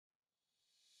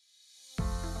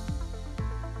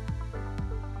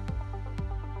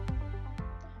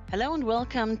Hello and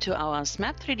welcome to our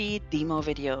Smap3D demo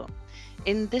video.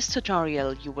 In this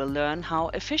tutorial you will learn how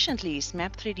efficiently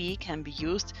Smap3D can be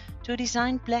used to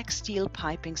design black steel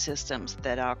piping systems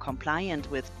that are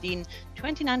compliant with DIN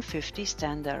 2950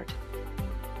 standard.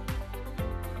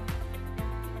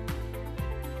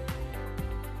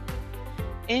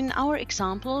 In our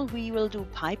example, we will do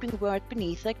piping work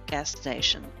beneath a gas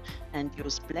station and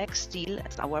use black steel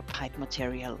as our pipe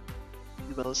material.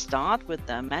 We will start with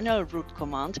the manual route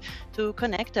command to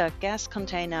connect a gas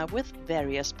container with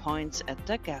various points at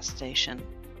the gas station.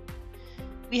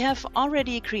 We have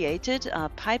already created a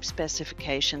pipe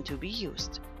specification to be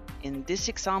used. In this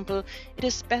example, it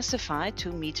is specified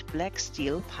to meet black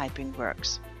steel piping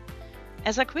works.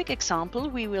 As a quick example,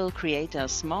 we will create a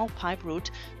small pipe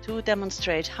route to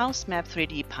demonstrate how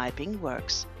Smap3D piping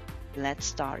works. Let's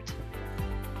start.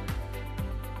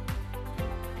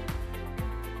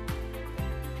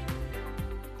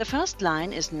 The first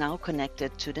line is now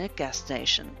connected to the gas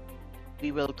station.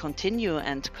 We will continue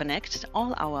and connect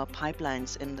all our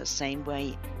pipelines in the same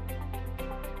way.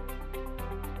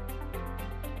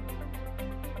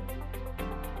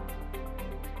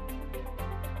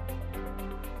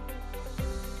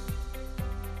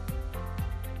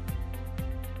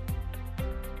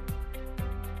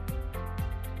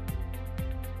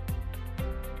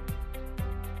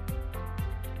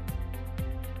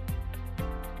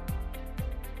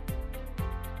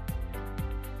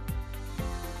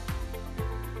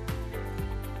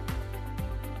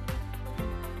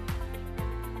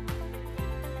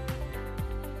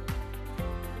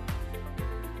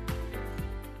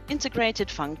 Integrated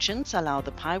functions allow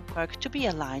the pipework to be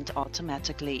aligned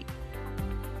automatically.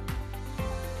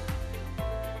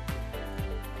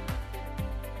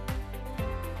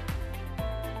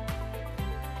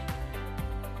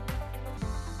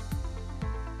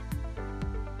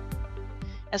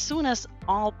 As soon as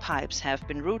all pipes have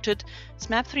been routed,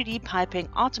 Smap3D Piping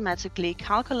automatically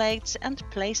calculates and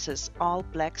places all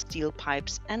black steel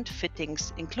pipes and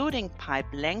fittings, including pipe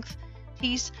length,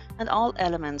 teeth, and all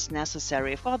elements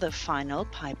necessary for the final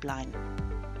pipeline.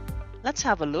 Let's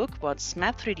have a look what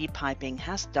Smap3D Piping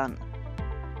has done.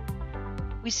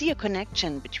 We see a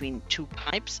connection between two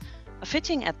pipes, a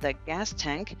fitting at the gas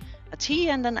tank, a T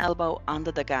and an elbow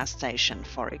under the gas station,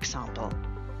 for example.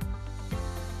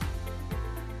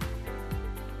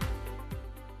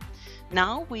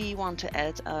 Now we want to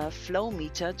add a flow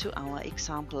meter to our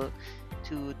example.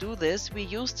 To do this, we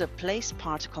use the place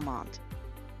part command.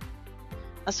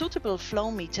 A suitable flow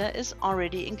meter is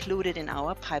already included in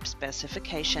our pipe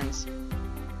specifications.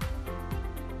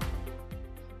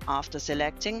 After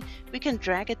selecting, we can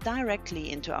drag it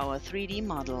directly into our 3D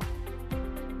model.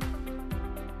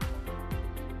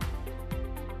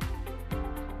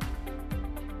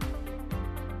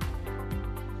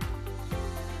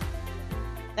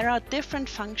 There are different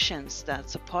functions that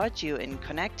support you in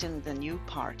connecting the new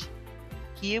part.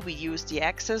 Here we use the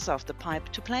axis of the pipe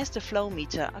to place the flow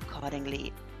meter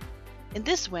accordingly. In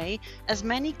this way, as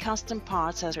many custom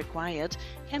parts as required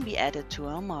can be added to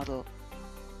our model.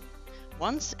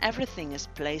 Once everything is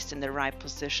placed in the right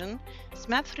position,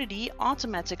 Smap3D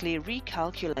automatically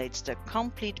recalculates the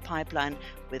complete pipeline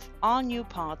with all new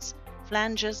parts,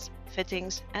 flanges,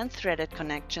 fittings, and threaded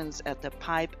connections at the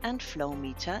pipe and flow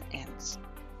meter ends.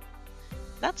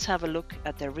 Let's have a look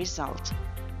at the result.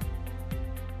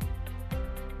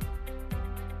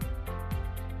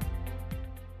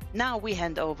 Now we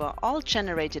hand over all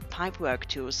generated pipework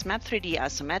to Smap3D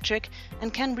Isometric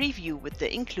and can review with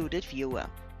the included viewer.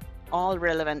 All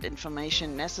relevant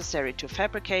information necessary to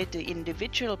fabricate the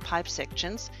individual pipe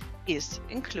sections is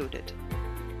included.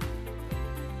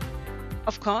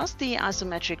 Of course, the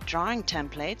isometric drawing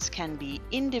templates can be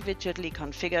individually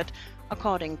configured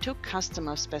according to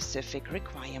customer-specific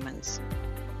requirements.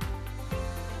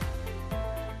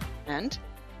 And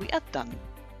we are done.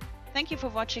 Thank you for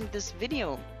watching this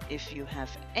video. If you have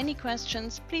any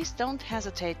questions, please don't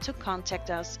hesitate to contact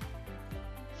us.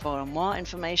 For more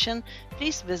information,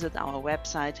 please visit our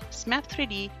website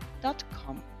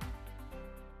smap3d.com.